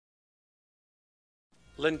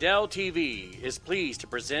Lindell TV is pleased to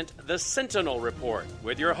present the Sentinel Report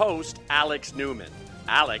with your host, Alex Newman.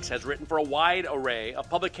 Alex has written for a wide array of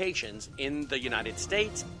publications in the United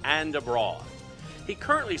States and abroad. He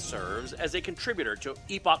currently serves as a contributor to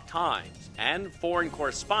Epoch Times and foreign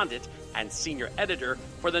correspondent and senior editor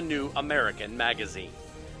for the New American magazine.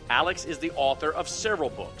 Alex is the author of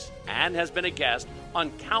several books and has been a guest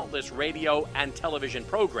on countless radio and television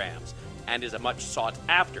programs and is a much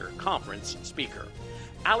sought-after conference speaker.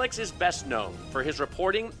 Alex is best known for his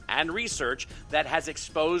reporting and research that has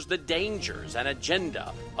exposed the dangers and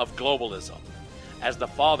agenda of globalism. As the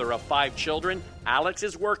father of 5 children, Alex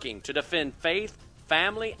is working to defend faith,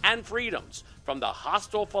 family, and freedoms from the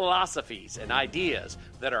hostile philosophies and ideas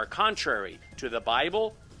that are contrary to the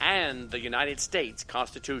Bible and the United States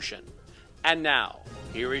Constitution. And now,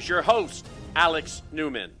 here is your host, Alex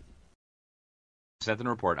Newman.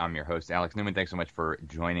 Sentinel Report. I'm your host, Alex Newman. Thanks so much for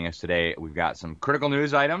joining us today. We've got some critical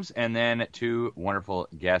news items and then 2 wonderful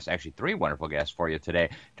guests, actually 3 wonderful guests for you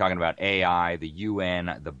today, talking about AI, the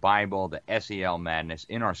UN, the Bible, the SEL madness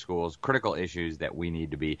in our schools, critical issues that we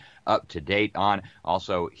need to be up to date on.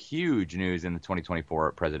 Also, huge news in the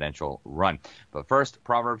 2024 presidential run. But first,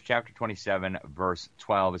 Proverbs chapter 27, verse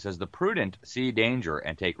 12. It says, "The prudent see danger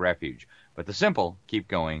and take refuge, but the simple keep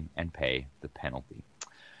going and pay the penalty."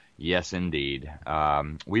 Yes, indeed.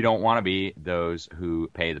 We don't want to be those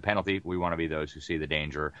who pay the penalty. We want to be those who see the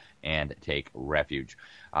danger and take refuge.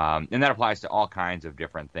 And that applies to all kinds of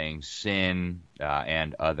different things, sin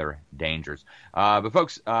and other dangers. But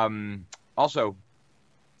folks, also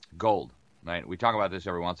gold, right? We talk about this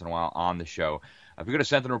every once in a while on the show. If you go to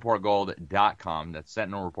SentinelReportGold.com, that's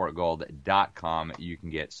SentinelReportGold.com, you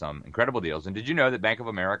can get some incredible deals. And did you know that Bank of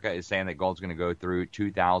America is saying that gold's going to go through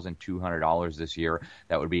 $2,200 this year?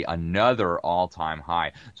 That would be another all-time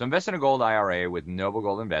high. So invest in a gold IRA with Noble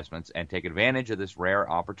Gold Investments and take advantage of this rare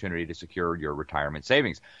opportunity to secure your retirement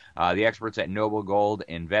savings. The experts at Noble Gold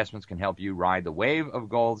Investments can help you ride the wave of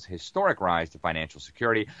gold's historic rise to financial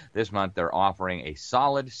security. This month, they're offering a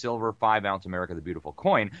solid silver 5-ounce America the Beautiful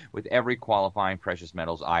coin with every qualifying precious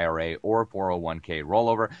metals IRA or 401k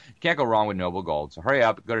rollover. You can't go wrong with Noble Gold. So hurry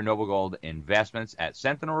up, go to Noble Gold Investments at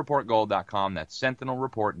SentinelReportGold.com. That's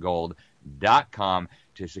SentinelReportGold.com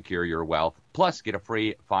to secure your wealth. Plus, get a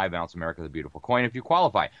free 5-ounce America the Beautiful coin if you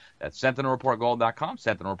qualify. That's SentinelReportGold.com,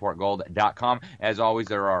 SentinelReportGold.com. As always,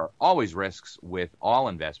 there are always risks with all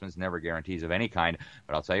investments, never guarantees of any kind.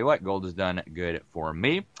 But I'll tell you what, gold has done good for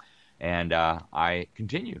me. And I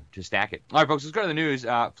continue to stack it. All right, folks, let's go to the news.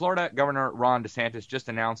 Florida Governor Ron DeSantis just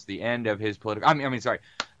announced the end of his political...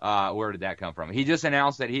 where did that come from? He just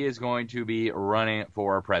announced that he is going to be running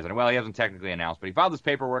for president. Well, he hasn't technically announced, but he filed this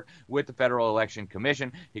paperwork with the Federal Election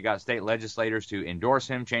Commission. He got state legislators to endorse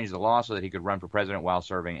him, change the law so that he could run for president while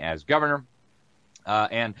serving as governor.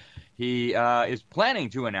 And he is planning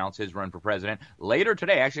to announce his run for president later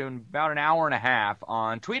today, actually in about an hour and a half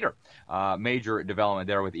on Twitter. Major development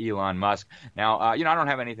there with Elon Musk. Now, I don't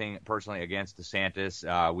have anything personally against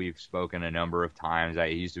DeSantis. We've spoken a number of times.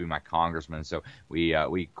 He used to be my congressman, so we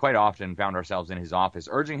quite often found ourselves in his office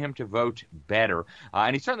urging him to vote better.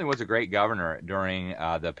 And he certainly was a great governor during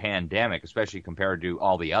the pandemic, especially compared to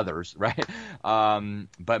all the others, right?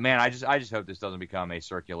 But man, I just hope this doesn't become a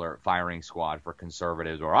circular firing squad for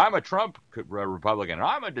conservatives, or I'm a Trump Republican, or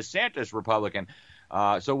I'm a DeSantis Republican.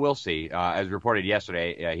 So we'll see. As reported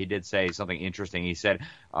yesterday, he did say something interesting. He said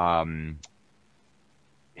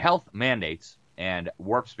health mandates and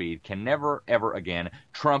warp speed can never, ever again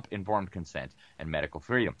trump informed consent and medical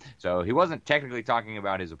freedom. So he wasn't technically talking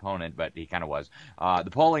about his opponent, but he kind of was. The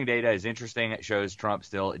polling data is interesting. It shows Trump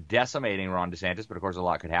still decimating Ron DeSantis, but of course a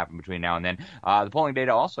lot could happen between now and then. The polling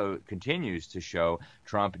data also continues to show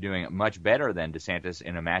Trump doing much better than DeSantis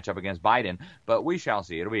in a matchup against Biden, but we shall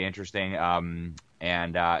see. It'll be interesting.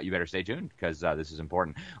 And you better stay tuned because this is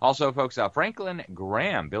important. Also, folks, Franklin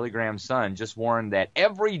Graham, Billy Graham's son, just warned that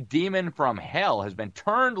every demon from hell has been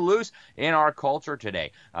turned loose in our culture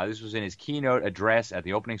today. This was in his keynote address at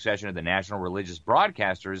the opening session of the National Religious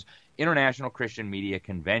Broadcasters International Christian Media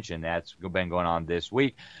Convention. That's been going on this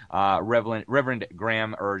week. Reverend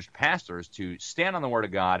Graham urged pastors to stand on the Word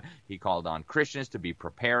of God. He called on Christians to be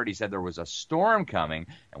prepared. He said there was a storm coming,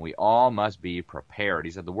 and we all must be prepared.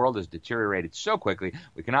 He said the world has deteriorated so quickly,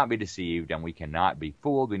 we cannot be deceived, and we cannot be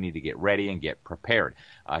fooled. We need to get ready and get prepared.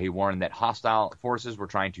 He warned that hostile forces were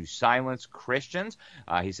trying to silence Christians.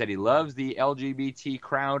 He said he loves the LGBT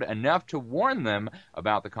crowd enough to warn them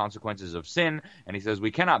about the consequences of sin, and he says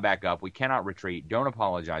we cannot back up. We cannot retreat. Don't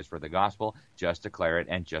apologize for the gospel. Just declare it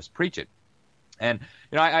and just preach it. And,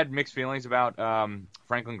 I had mixed feelings about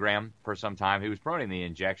Franklin Graham for some time. He was promoting the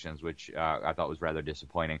injections, which I thought was rather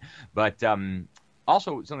disappointing. But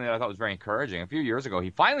also something that I thought was very encouraging. A few years ago,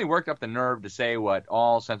 he finally worked up the nerve to say what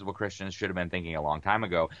all sensible Christians should have been thinking a long time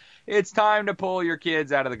ago. It's time to pull your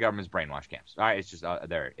kids out of the government's brainwash camps. All right, it's just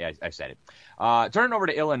there. I said it. Turning over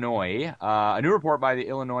to Illinois, a new report by the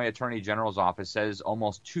Illinois Attorney General's office says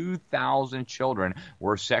almost 2,000 children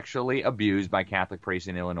were sexually abused by Catholic priests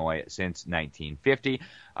in Illinois since 1950.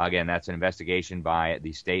 Again, that's an investigation by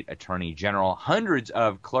the state attorney general. Hundreds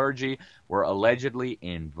of clergy were allegedly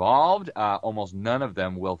involved. Almost none of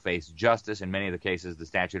them will face justice. In many of the cases, the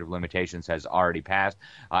statute of limitations has already passed,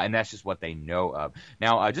 and that's just what they know of.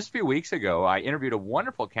 Now, just a few weeks ago, I interviewed a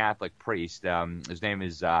wonderful Catholic priest. His name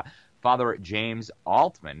is Father James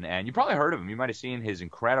Altman, and you probably heard of him. You might have seen his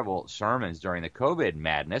incredible sermons during the COVID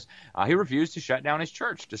madness. He refused to shut down his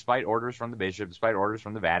church despite orders from the bishop, despite orders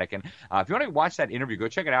from the Vatican. If you want to watch that interview, go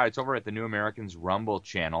check it out. It's over at the New Americans Rumble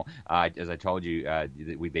channel. As I told you,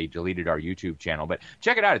 they deleted our YouTube channel, but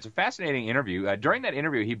check it out. It's a fascinating interview. During that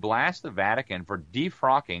interview, he blasts the Vatican for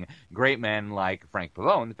defrocking great men like Frank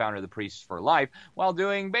Pavone, the founder of the Priests for Life, while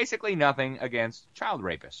doing basically nothing against child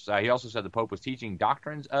rapists. He also said the Pope was teaching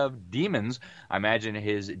doctrines of demons. I imagine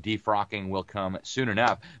his defrocking will come soon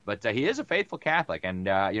enough. But he is a faithful Catholic, and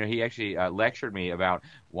he actually lectured me about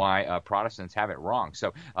why Protestants have it wrong.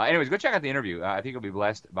 So, anyways, go check out the interview. I think you'll be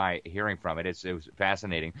blessed by hearing from it. It was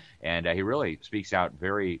fascinating, and he really speaks out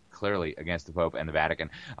very clearly against the Pope and the Vatican.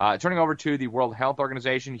 Turning over to the World Health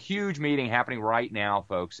Organization, huge meeting happening right now,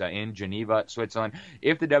 folks, in Geneva, Switzerland.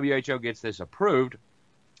 If the WHO gets this approved,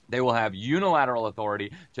 they will have unilateral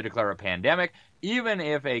authority to declare a pandemic. Even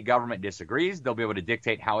if a government disagrees, they'll be able to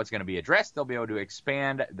dictate how it's going to be addressed. They'll be able to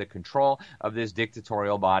expand the control of this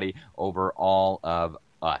dictatorial body over all of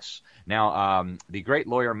us. Now, the great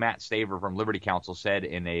lawyer Matt Staver from Liberty Counsel said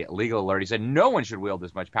in a legal alert, he said, no one should wield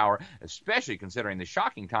this much power, especially considering the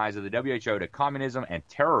shocking ties of the WHO to communism and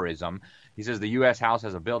terrorism. He says the U.S. House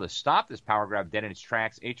has a bill to stop this power grab dead in its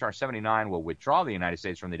tracks. H.R. 79 will withdraw the United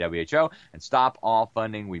States from the WHO and stop all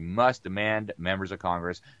funding. We must demand members of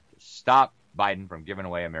Congress to stop Biden from giving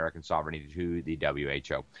away American sovereignty to the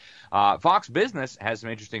WHO. Fox Business has some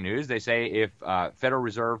interesting news. They say if Federal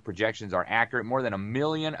Reserve projections are accurate, more than 1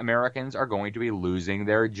 million Americans are going to be losing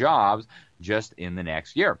their jobs just in the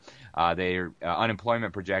next year. Their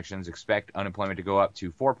unemployment projections expect unemployment to go up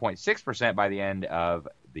to 4.6% by the end of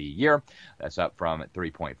the year. That's up from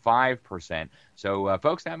 3.5%. So,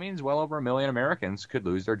 folks, that means well over 1 million Americans could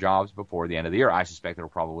lose their jobs before the end of the year. I suspect it'll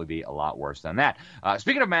probably be a lot worse than that.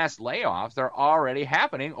 Speaking of mass layoffs, they're already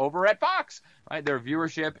happening over at Fox. Right? Their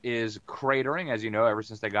viewership is cratering, as you know, ever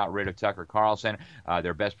since they got rid of Tucker Carlson,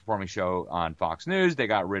 their best-performing show on Fox News. They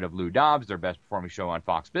got rid of Lou Dobbs, their best-performing show on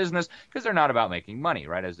Fox Business, because they're not about making money,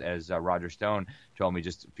 right? As Roger Stone told me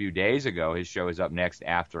just a few days ago, his show is up next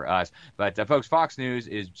after us. But, folks, Fox News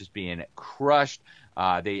is just being crushed.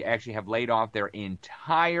 They actually have laid off their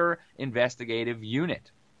entire investigative unit.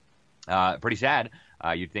 Pretty sad.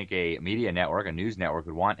 You'd think a media network, a news network,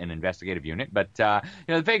 would want an investigative unit. But,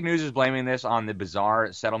 the fake news is blaming this on the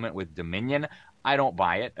bizarre settlement with Dominion. I don't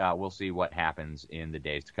buy it. We'll see what happens in the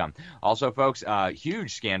days to come. Also, folks,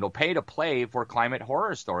 huge scandal, pay to play for climate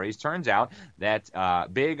horror stories. Turns out that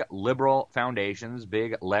big liberal foundations,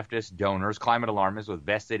 big leftist donors, climate alarmists with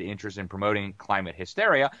vested interest in promoting climate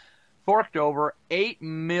hysteria, forked over 8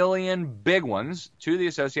 million big ones to the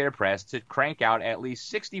Associated Press to crank out at least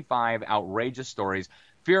 65 outrageous stories,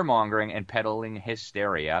 fear-mongering and peddling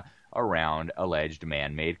hysteria around alleged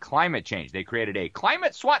man-made climate change. They created a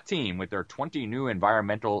climate SWAT team with their 20 new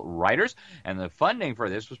environmental writers, and the funding for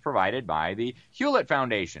this was provided by the Hewlett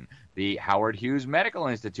Foundation, the Howard Hughes Medical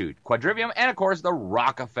Institute, Quadrivium, and, of course, the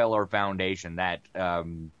Rockefeller Foundation, that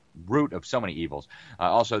root of so many evils.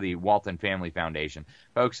 Also, the Walton Family Foundation.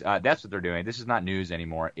 Folks, that's what they're doing. This is not news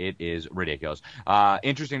anymore. It is ridiculous.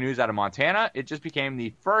 Interesting news out of Montana. It just became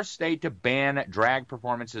the first state to ban drag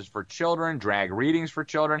performances for children, drag readings for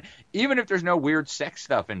children, even if there's no weird sex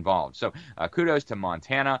stuff involved. So kudos to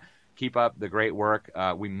Montana. Keep up the great work.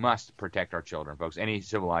 We must protect our children, folks. Any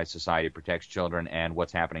civilized society protects children, and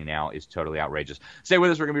what's happening now is totally outrageous. Stay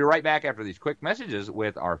with us. We're going to be right back after these quick messages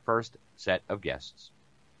with our first set of guests.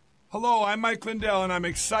 Hello, I'm Mike Lindell, and I'm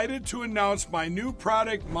excited to announce my new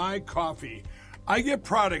product, My Coffee. I get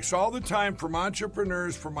products all the time from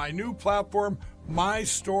entrepreneurs for my new platform,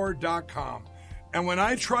 mystore.com. And when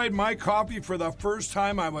I tried My Coffee for the first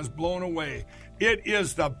time, I was blown away. It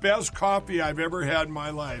is the best coffee I've ever had in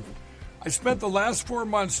my life. I spent the last 4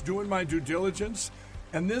 months doing my due diligence,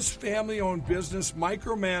 and this family-owned business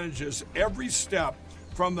micromanages every step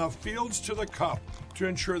from the fields to the cup to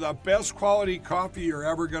ensure the best quality coffee you're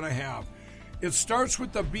ever going to have. It starts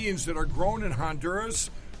with the beans that are grown in Honduras.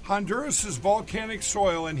 Honduras's volcanic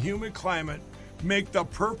soil and humid climate make the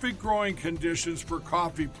perfect growing conditions for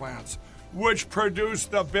coffee plants, which produce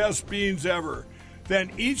the best beans ever.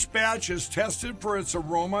 Then each batch is tested for its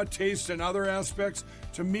aroma, taste, and other aspects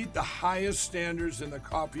to meet the highest standards in the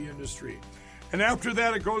coffee industry. And after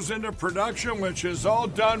that, it goes into production, which is all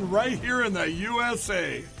done right here in the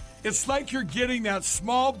USA. It's like you're getting that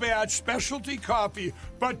small batch specialty coffee,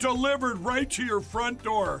 but delivered right to your front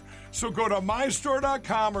door. So go to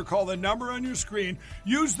mystore.com or call the number on your screen.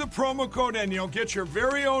 Use the promo code and you'll get your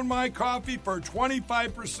very own My Coffee for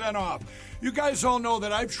 25% off. You guys all know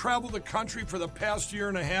that I've traveled the country for the past year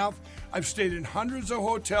and a half. I've stayed in hundreds of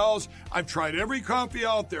hotels. I've tried every coffee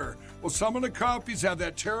out there. Well, some of the coffees have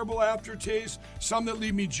that terrible aftertaste, some that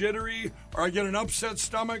leave me jittery, or I get an upset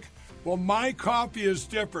stomach. Well, My Coffee is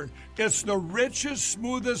different. It's the richest,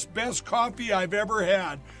 smoothest, best coffee I've ever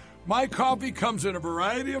had. My Coffee comes in a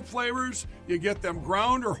variety of flavors. You get them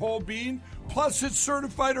ground or whole bean. Plus, it's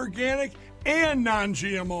certified organic and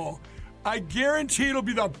non-GMO. I guarantee it'll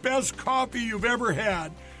be the best coffee you've ever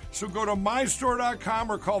had. So go to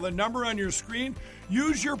mystore.com or call the number on your screen.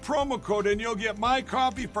 Use your promo code and you'll get My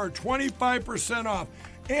Coffee for 25% off.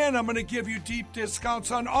 And I'm going to give you deep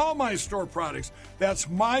discounts on all my store products. That's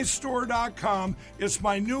mystore.com. It's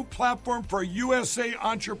my new platform for USA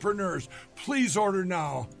entrepreneurs. Please order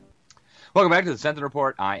now. Welcome back to the Sentinel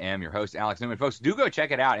Report. I am your host, Alex Newman. Folks, do go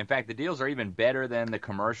check it out. In fact, the deals are even better than the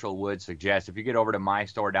commercial would suggest. If you get over to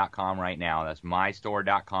mystore.com right now, that's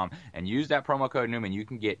mystore.com, and use that promo code Newman, you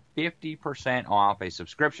can get 50% off a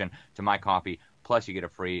subscription to My Coffee, plus you get a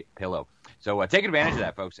free pillow. So take advantage of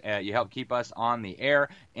that, folks. You help keep us on the air,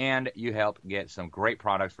 and you help get some great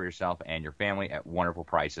products for yourself and your family at wonderful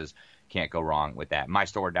prices. Can't go wrong with that.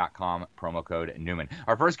 mystore.com, promo code Newman.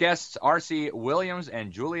 Our first guests, R.C. Williams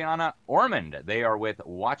and Juliana Ormond. They are with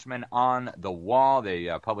Watchmen on the Wall.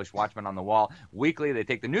 They publish Watchmen on the Wall weekly. They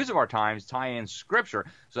take the news of our times, tie in scripture,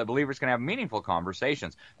 so that believers can have meaningful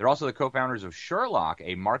conversations. They're also the co-founders of Sherloc,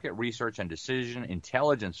 a market research and decision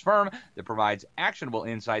intelligence firm that provides actionable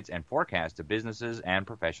insights and forecasts to businesses and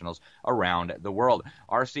professionals around the world.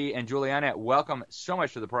 R.C. and Juliana, welcome so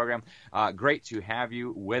much to the program. Great to have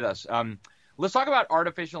you with us. Let's talk about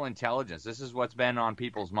artificial intelligence. This is what's been on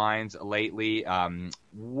people's minds lately.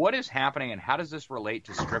 What is happening, and how does this relate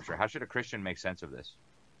to Scripture? How should a Christian make sense of this?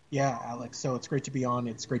 Yeah, Alex. So it's great to be on.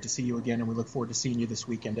 It's great to see you again, and we look forward to seeing you this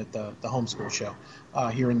weekend at the homeschool show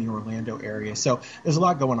here in the Orlando area. So there's a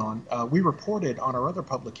lot going on. We reported on our other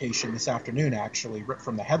publication this afternoon, actually, ripped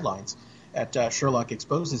from the headlines at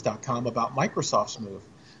SherlocExposes.com about Microsoft's move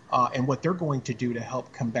and what they're going to do to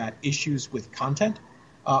help combat issues with content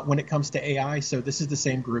when it comes to AI. So this is the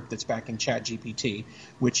same group that's backing ChatGPT,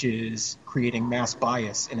 which is creating mass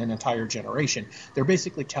bias in an entire generation. They're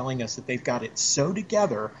basically telling us that they've got it so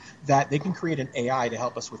together that they can create an AI to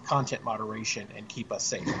help us with content moderation and keep us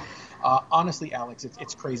safe. Honestly, Alex,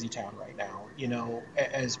 it's crazy town right now. You know,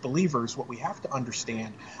 as believers, what we have to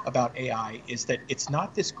understand about AI is that it's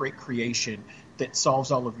not this great creation that solves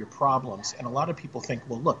all of your problems. And a lot of people think,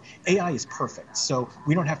 well, look, AI is perfect, so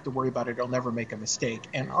we don't have to worry about it. It'll never make a mistake.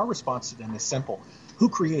 And our response to them is simple. Who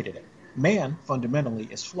created it? Man fundamentally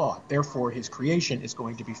is flawed. Therefore, his creation is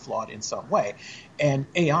going to be flawed in some way. And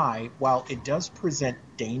AI, while it does present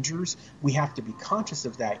dangers, we have to be conscious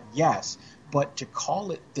of that, yes. But to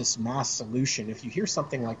call it this mass solution, if you hear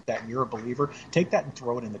something like that and you're a believer, take that and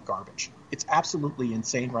throw it in the garbage. It's absolutely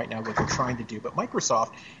insane right now what they're trying to do. But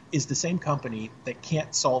Microsoft is the same company that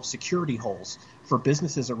can't solve security holes for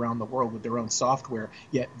businesses around the world with their own software,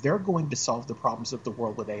 yet they're going to solve the problems of the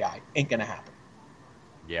world with AI. Ain't going to happen.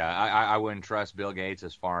 Yeah, I wouldn't trust Bill Gates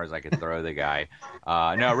as far as I could throw the guy.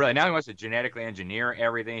 No, really. Now he wants to genetically engineer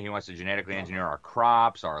everything. He wants to genetically engineer our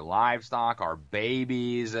crops, our livestock, our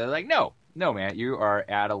babies. No, man, you are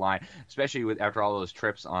out of line, especially after all those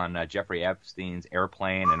trips on Jeffrey Epstein's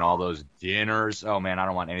airplane and all those dinners. Oh, man, I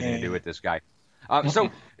don't want anything to do with this guy. So,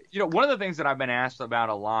 one of the things that I've been asked about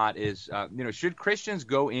a lot is, should Christians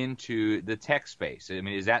go into the tech space? I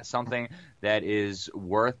mean, is that something that is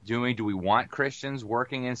worth doing? Do we want Christians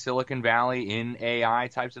working in Silicon Valley in AI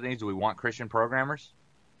types of things? Do we want Christian programmers?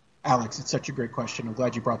 Alex, it's such a great question. I'm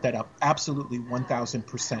glad you brought that up. Absolutely,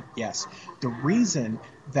 1,000% yes. The reason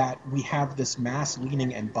that we have this mass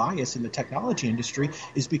leaning and bias in the technology industry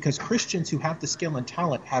is because Christians who have the skill and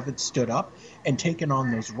talent haven't stood up and taken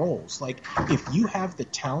on those roles. Like, if you have the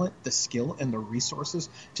talent, the skill, and the resources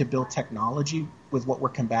to build technology with what we're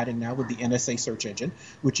combating now with the NSA search engine,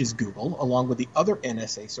 which is Google, along with the other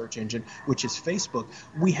NSA search engine, which is Facebook,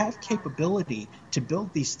 we have capability to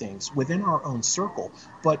build these things within our own circle.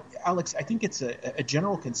 But Alex, I think it's a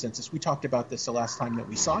general consensus. We talked about this the last time that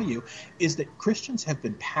we saw you, is that Christians have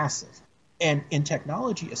been passive. And in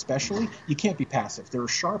technology especially, you can't be passive. There are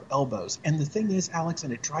sharp elbows. And the thing is, Alex,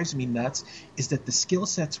 and it drives me nuts, is that the skill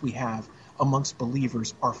sets we have amongst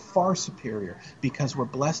believers are far superior because we're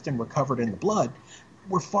blessed and we're covered in the blood.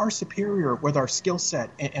 We're far superior with our skill set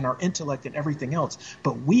and our intellect and everything else.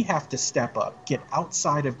 But we have to step up, get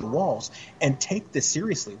outside of the walls, and take this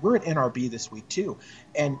seriously. We're at NRB this week, too.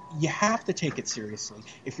 And you have to take it seriously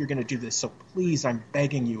if you're going to do this. So please, I'm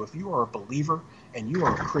begging you, if you are a believer and you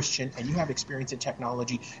are a Christian and you have experience in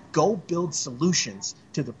technology, go build solutions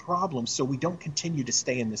to the problems so we don't continue to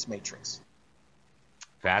stay in this matrix.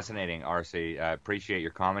 Fascinating, RC. I appreciate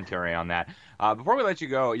your commentary on that. Before we let you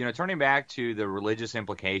go, turning back to the religious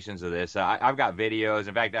implications of this, I've got videos.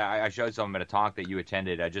 In fact, I showed some at a talk that you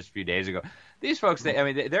attended just a few days ago. These folks,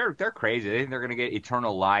 they're crazy. They think they're going to get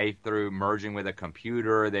eternal life through merging with a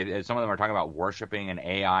computer. Some of them are talking about worshiping an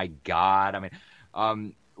AI god.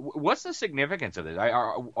 What's the significance of this?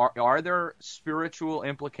 Are there spiritual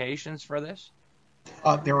implications for this?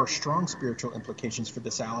 There are strong spiritual implications for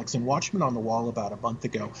this, Alex. In Watchmen on the Wall about a month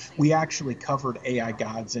ago, we actually covered AI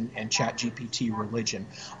gods and ChatGPT religion.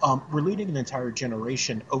 We're leading an entire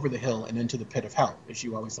generation over the hill and into the pit of hell, as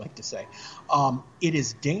you always like to say. It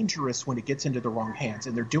is dangerous when it gets into the wrong hands,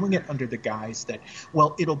 and they're doing it under the guise that,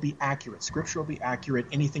 well, it'll be accurate. Scripture will be accurate.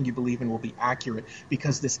 Anything you believe in will be accurate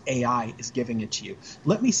because this AI is giving it to you.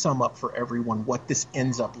 Let me sum up for everyone what this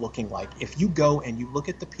ends up looking like. If you go and you look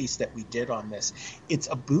at the piece that we did on this, it's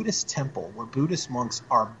a Buddhist temple where Buddhist monks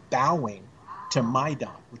are bowing to Maidan,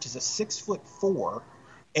 which is a 6'4"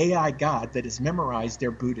 AI god that has memorized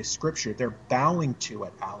their Buddhist scripture. They're bowing to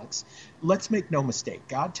it, Alex. Let's make no mistake.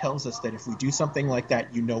 God tells us that if we do something like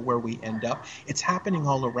that, you know where we end up. It's happening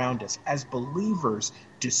all around us. As believers,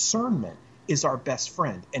 discernment is our best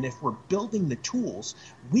friend. And if we're building the tools,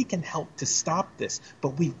 we can help to stop this.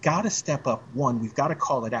 But we've got to step up. One, we've got to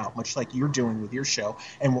call it out, much like you're doing with your show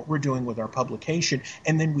and what we're doing with our publication.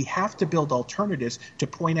 And then we have to build alternatives to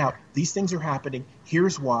point out these things are happening.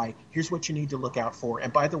 Here's why. Here's what you need to look out for.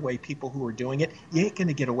 And by the way, people who are doing it, you ain't going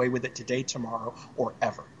to get away with it today, tomorrow, or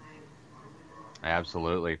ever.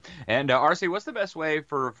 Absolutely. And RC, what's the best way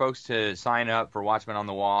for folks to sign up for Watchmen on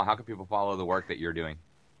the Wall? How can people follow the work that you're doing?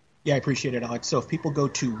 Yeah, I appreciate it, Alex. So if people go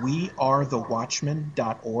to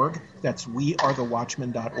wearethewatchmen.org, that's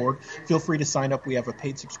wearethewatchmen.org, feel free to sign up. We have a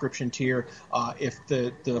paid subscription tier. If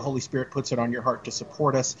the Holy Spirit puts it on your heart to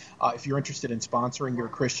support us, if you're interested in sponsoring, you're a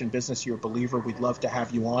Christian business, you're a believer, we'd love to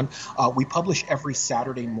have you on. We publish every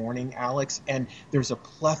Saturday morning, Alex, and there's a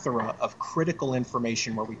plethora of critical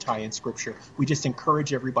information where we tie in Scripture. We just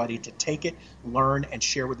encourage everybody to take it, learn, and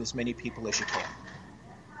share with as many people as you can.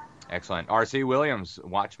 Excellent. R.C. Williams,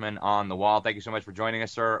 Watchmen on the Wall. Thank you so much for joining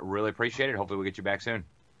us, sir. Really appreciate it. Hopefully we'll get you back soon.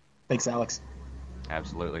 Thanks, Alex.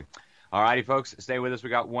 Absolutely. All righty, folks. Stay with us. We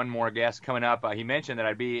got one more guest coming up. He mentioned that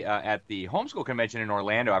I'd be at the homeschool convention in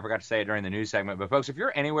Orlando. I forgot to say it during the news segment. But, folks, if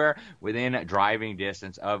you're anywhere within driving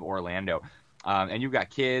distance of Orlando, and you've got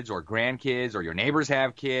kids or grandkids or your neighbors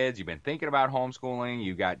have kids, you've been thinking about homeschooling,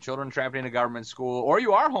 you've got children trapped in a government school, or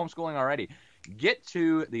you are homeschooling already, get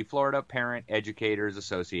to the Florida Parent Educators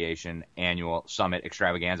Association Annual Summit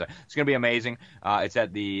Extravaganza. It's going to be amazing. It's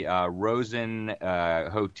at the Rosen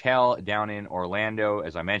Hotel down in Orlando,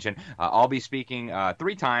 as I mentioned. I'll be speaking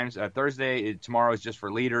 3 times. Thursday, tomorrow is just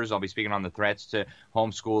for leaders. I'll be speaking on the threats to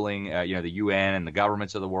homeschooling. The UN and the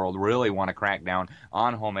governments of the world really want to crack down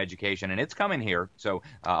on home education, and it's coming here. So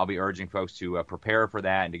I'll be urging folks to prepare for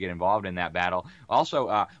that and to get involved in that battle.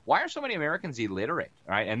 Also, why are so many Americans illiterate?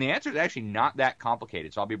 Right? And the answer is actually not that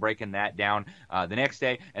complicated. So I'll be breaking that down the next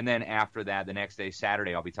day. And then after that, the next day,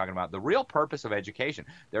 Saturday, I'll be talking about the real purpose of education.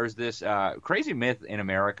 There's this crazy myth in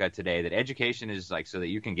America today that education is like so that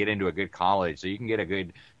you can get into a good college, so you can get a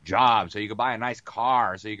good job, so you can buy a nice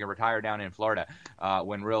car, so you can retire down in Florida,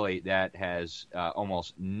 when really that has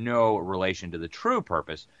almost no relation to the true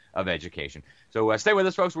purpose of education. So stay with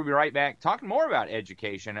us, folks. We'll be right back talking more about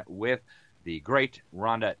education with the great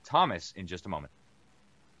Rhonda Thomas in just a moment.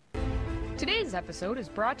 Today's episode is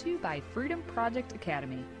brought to you by Freedom Project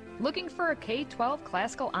Academy. Looking for a K-12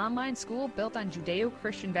 classical online school built on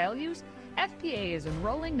Judeo-Christian values? FPA is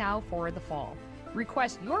enrolling now for the fall.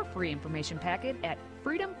 Request your free information packet at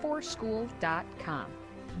freedomforschool.com.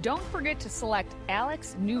 Don't forget to select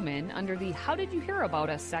Alex Newman under the How Did You Hear About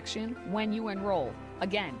Us section when you enroll.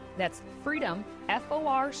 Again, that's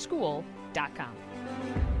freedomforschool.com.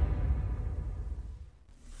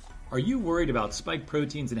 Are you worried about spike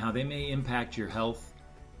proteins and how they may impact your health?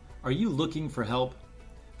 Are you looking for help?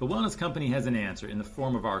 The Wellness Company has an answer in the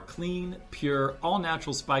form of our clean, pure,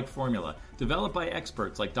 all-natural spike formula developed by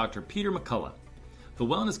experts like Dr. Peter McCullough. The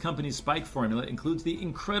Wellness Company's spike formula includes the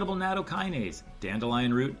incredible nattokinase,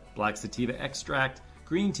 dandelion root, black sativa extract,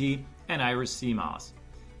 green tea, and Irish sea moss.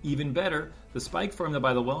 Even better, the spike formula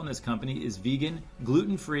by the Wellness Company is vegan,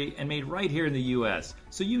 gluten-free, and made right here in the U.S.,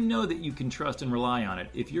 so you know that you can trust and rely on it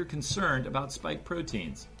if you're concerned about spike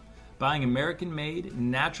proteins. Buying American-made,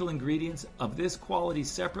 natural ingredients of this quality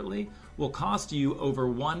separately will cost you over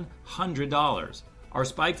 $100. Our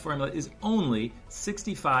spike formula is only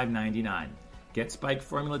 $65.99. Get spike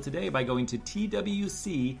formula today by going to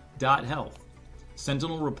twc.health.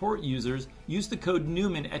 Sentinel Report users use the code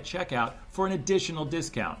Newman at checkout for an additional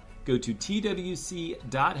discount. Go to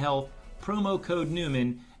twc.health, promo code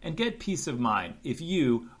Newman, and get peace of mind if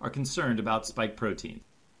you are concerned about spike protein.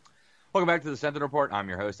 Welcome back to the Sentinel Report. I'm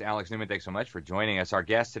your host, Alex Newman. Thanks so much for joining us. Our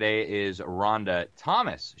guest today is Rhonda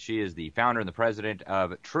Thomas. She is the founder and the president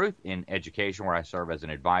of Truth in Education, where I serve as an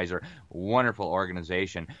advisor. Wonderful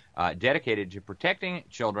organization dedicated to protecting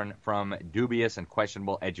children from dubious and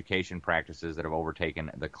questionable education practices that have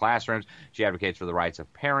overtaken the classrooms. She advocates for the rights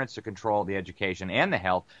of parents to control the education and the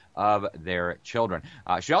health of their children.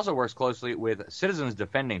 She also works closely with Citizens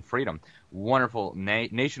Defending Freedom, wonderful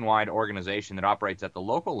nationwide organization that operates at the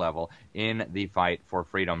local level in the fight for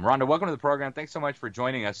freedom. Rhonda, welcome to the program. Thanks so much for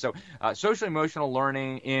joining us. So, social emotional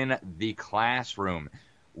learning in the classroom.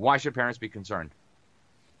 Why should parents be concerned?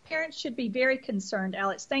 Parents should be very concerned,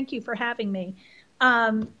 Alex. Thank you for having me.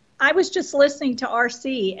 I was just listening to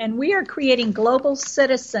RC, and we are creating global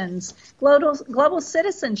citizens, global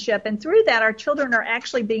citizenship, and through that, our children are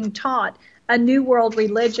actually being taught a new world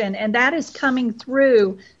religion, and that is coming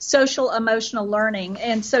through social emotional learning.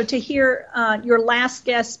 And so to hear your last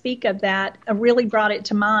guest speak of that really brought it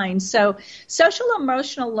to mind. So social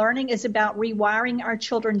emotional learning is about rewiring our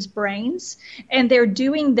children's brains, and they're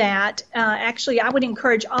doing that. Actually, I would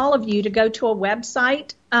encourage all of you to go to a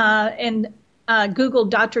website and Google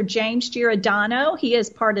Dr. James Giordano. He is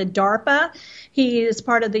part of DARPA. He is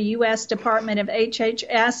part of the U.S. Department of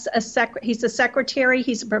HHS. He's a secretary.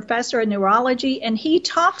 He's a professor of neurology, and he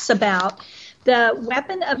talks about the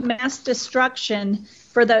weapon of mass destruction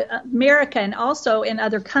for the America and also in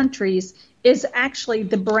other countries is actually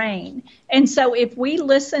the brain. And so if we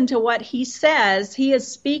listen to what he says, he is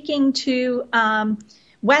speaking to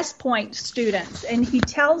West Point students, and he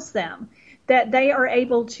tells them that they are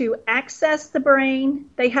able to access the brain,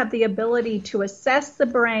 they have the ability to assess the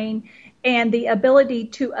brain, and the ability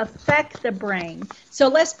to affect the brain. So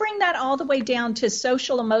let's bring that all the way down to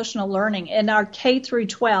social emotional learning in our K through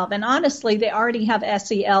 12. And honestly, they already have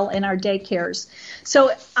SEL in our daycares.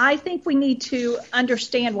 So I think we need to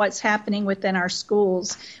understand what's happening within our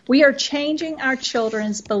schools. We are changing our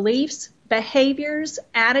children's beliefs, behaviors,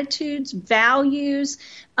 attitudes, values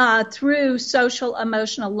through social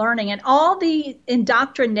emotional learning. And all the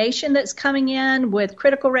indoctrination that's coming in with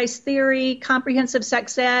critical race theory, comprehensive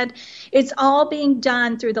sex ed, it's all being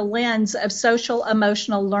done through the lens of social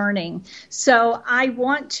emotional learning. So I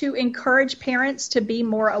want to encourage parents to be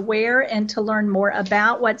more aware and to learn more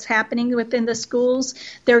about what's happening within the schools.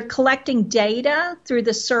 They're collecting data through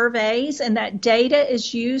the surveys, and that data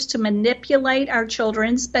is used to manipulate our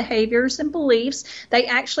children's behaviors and beliefs. They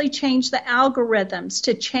actually change the algorithms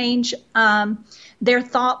to change their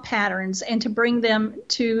thought patterns and to bring them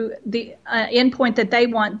to the endpoint that they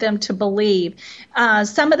want them to believe.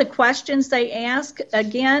 Some of the questions they ask,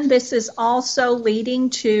 again, this is also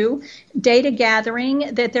leading to data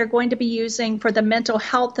gathering that they're going to be using for the mental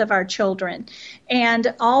health of our children.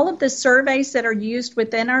 And all of the surveys that are used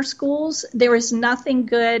within our schools, there is nothing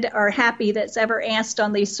good or happy that's ever asked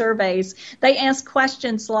on these surveys. They ask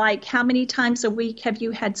questions like, how many times a week have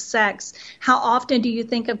you had sex? How often do you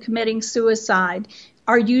think of committing suicide?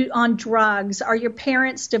 Are you on drugs? Are your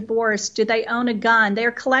parents divorced? Do they own a gun?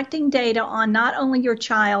 They're collecting data on not only your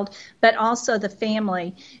child, but also the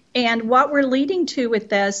family. And what we're leading to with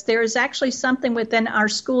this, there is actually something within our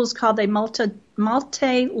schools called a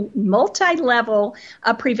multi-level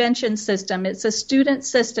prevention system. It's a student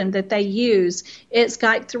system that they use. It's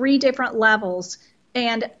got 3 different levels.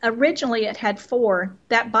 And originally it had 4.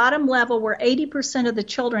 That bottom level were 80% of the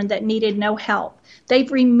children that needed no help.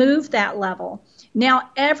 They've removed that level. Now,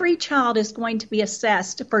 every child is going to be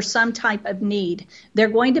assessed for some type of need. They're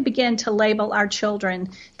going to begin to label our children.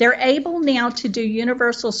 They're able now to do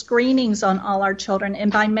universal screenings on all our children,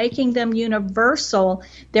 and by making them universal,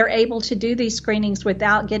 they're able to do these screenings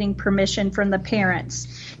without getting permission from the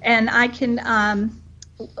parents. And I can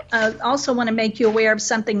also want to make you aware of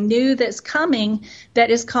something new that's coming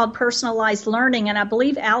that is called personalized learning, and I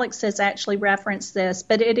believe Alex has actually referenced this,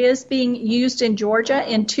 but it is being used in Georgia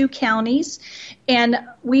in 2 counties, and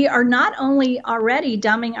we are not only already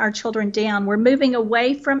dumbing our children down, we're moving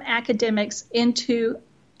away from academics into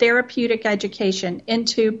therapeutic education,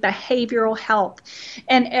 into behavioral health.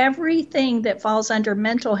 And everything that falls under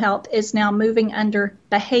mental health is now moving under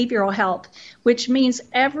behavioral health, which means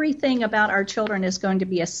everything about our children is going to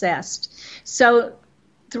be assessed. So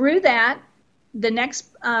through that, the next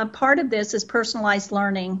part of this is personalized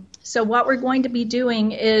learning. So what we're going to be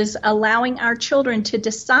doing is allowing our children to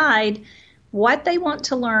decide what they want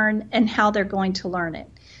to learn and how they're going to learn it.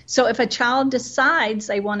 So if a child decides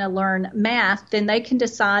they want to learn math, then they can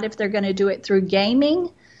decide if they're going to do it through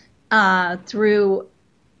gaming, through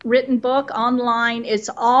written book, online. It's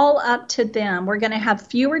all up to them. We're going to have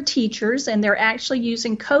fewer teachers, and they're actually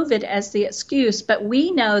using COVID as the excuse, but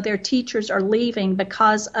we know their teachers are leaving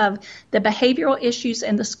because of the behavioral issues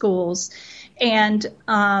in the schools and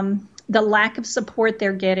the lack of support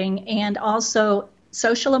they're getting, and also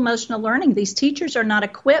social emotional learning. These teachers are not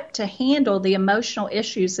equipped to handle the emotional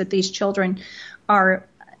issues that these children are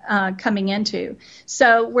coming into.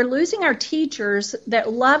 So we're losing our teachers that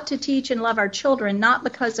love to teach and love our children, not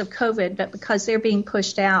because of COVID, but because they're being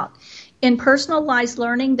pushed out. In personalized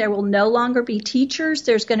learning, there will no longer be teachers.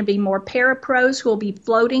 There's going to be more parapros who will be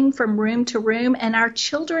floating from room to room, and our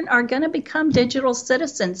children are going to become digital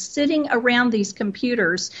citizens, sitting around these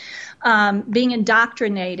computers, being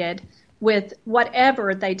indoctrinated with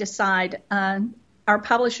whatever they decide, our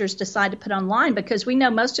publishers decide to put online, because we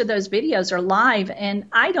know most of those videos are live, and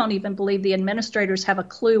I don't even believe the administrators have a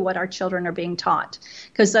clue what our children are being taught,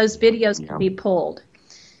 because those videos can be pulled.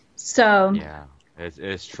 So yeah.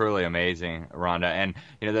 It's truly amazing, Rhonda. And,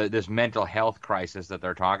 this mental health crisis that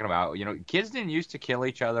they're talking about, kids didn't used to kill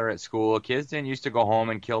each other at school. Kids didn't used to go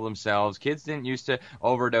home and kill themselves. Kids didn't used to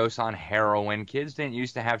overdose on heroin. Kids didn't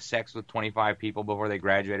used to have sex with 25 people before they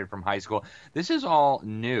graduated from high school. This is all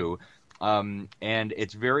new. And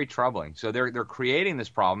it's very troubling. So they're creating this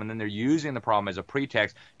problem, and then they're using the problem as a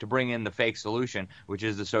pretext to bring in the fake solution, which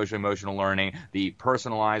is the social emotional learning, the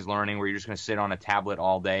personalized learning, where you're just going to sit on a tablet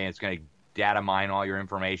all day and it's going to data mine all your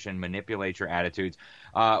information, manipulate your attitudes.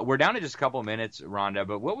 We're down to just a couple of minutes, Rhonda,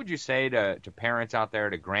 but what would you say to parents out there,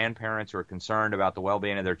 to grandparents who are concerned about the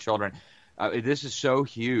well-being of their children? This is so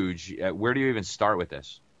huge. Where do you even start with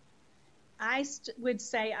this? I would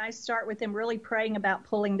say I start with them really praying about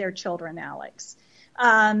pulling their children, Alex.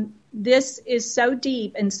 This is so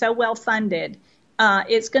deep and so well funded.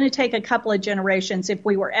 It's going to take a couple of generations if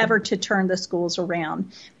we were ever to turn the schools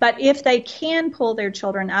around. But if they can pull their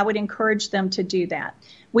children, I would encourage them to do that.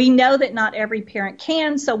 We know that not every parent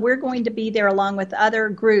can, so we're going to be there along with other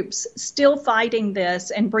groups still fighting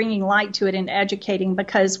this and bringing light to it and educating,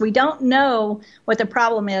 because we don't know what the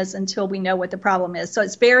problem is until we know what the problem is. So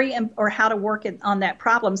it's or how to work on that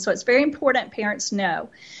problem. So it's very important parents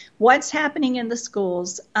know what's happening in the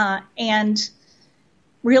schools, and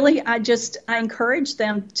really, I encourage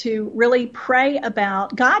them to really pray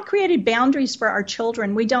about, God created boundaries for our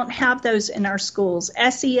children. We don't have those in our schools.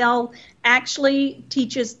 SEL actually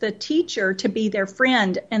teaches the teacher to be their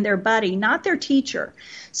friend and their buddy, not their teacher.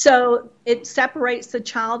 So it separates the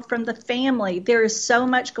child from the family. There is so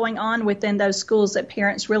much going on within those schools that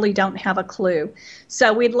parents really don't have a clue.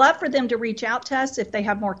 So we'd love for them to reach out to us if they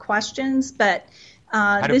have more questions. But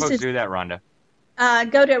how do folks do that, Rhonda?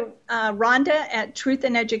 Go to Rhonda at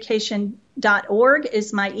truthandeducation.org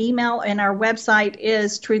is my email, and our website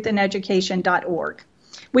is truthandeducation.org.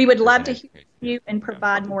 We would love to hear from you and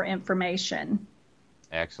provide more information.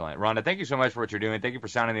 Excellent. Rhonda, thank you so much for what you're doing. Thank you for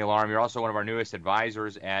sounding the alarm. You're also one of our newest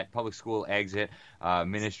advisors at Public School Exit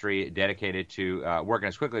Ministry, dedicated to working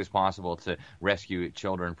as quickly as possible to rescue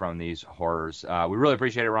children from these horrors. We really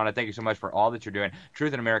appreciate it, Rhonda. Thank you so much for all that you're doing.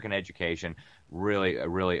 Truth in American Education. Really,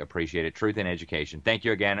 really appreciate it. Truth in Education. Thank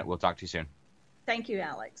you again. We'll talk to you soon. Thank you,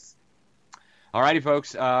 Alex. All righty,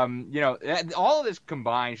 folks. All of this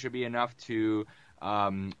combined should be enough to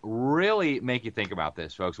really make you think about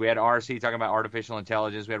this, folks. We had RC talking about artificial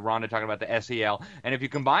intelligence. We had Rhonda talking about the SEL. And if you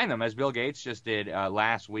combine them, as Bill Gates just did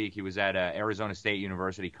last week, he was at Arizona State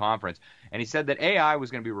University conference, and he said that AI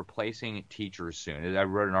was going to be replacing teachers soon. I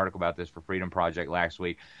wrote an article about this for Freedom Project last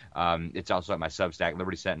week. It's also at my Substack,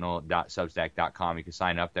 libertysentinel.substack.com. You can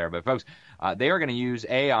sign up there. But, folks, They are going to use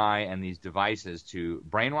AI and these devices to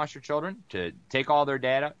brainwash your children, to take all their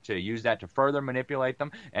data, to use that to further manipulate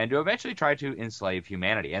them, and to eventually try to enslave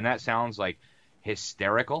humanity. And that sounds like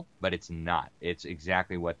hysterical, but it's not. It's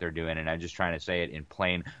exactly what they're doing, and I'm just trying to say it in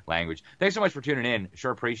plain language. Thanks so much for tuning in. Sure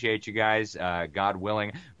appreciate you guys. God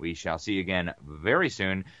willing, we shall see you again very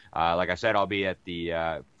soon. Like I said, I'll be at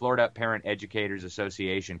the Florida Parent Educators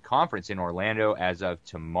Association conference in Orlando as of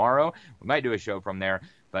tomorrow. We might do a show from there,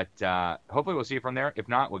 but hopefully we'll see you from there. If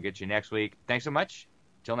not, we'll get you next week. Thanks so much.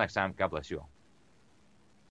 Till next time, God bless you all.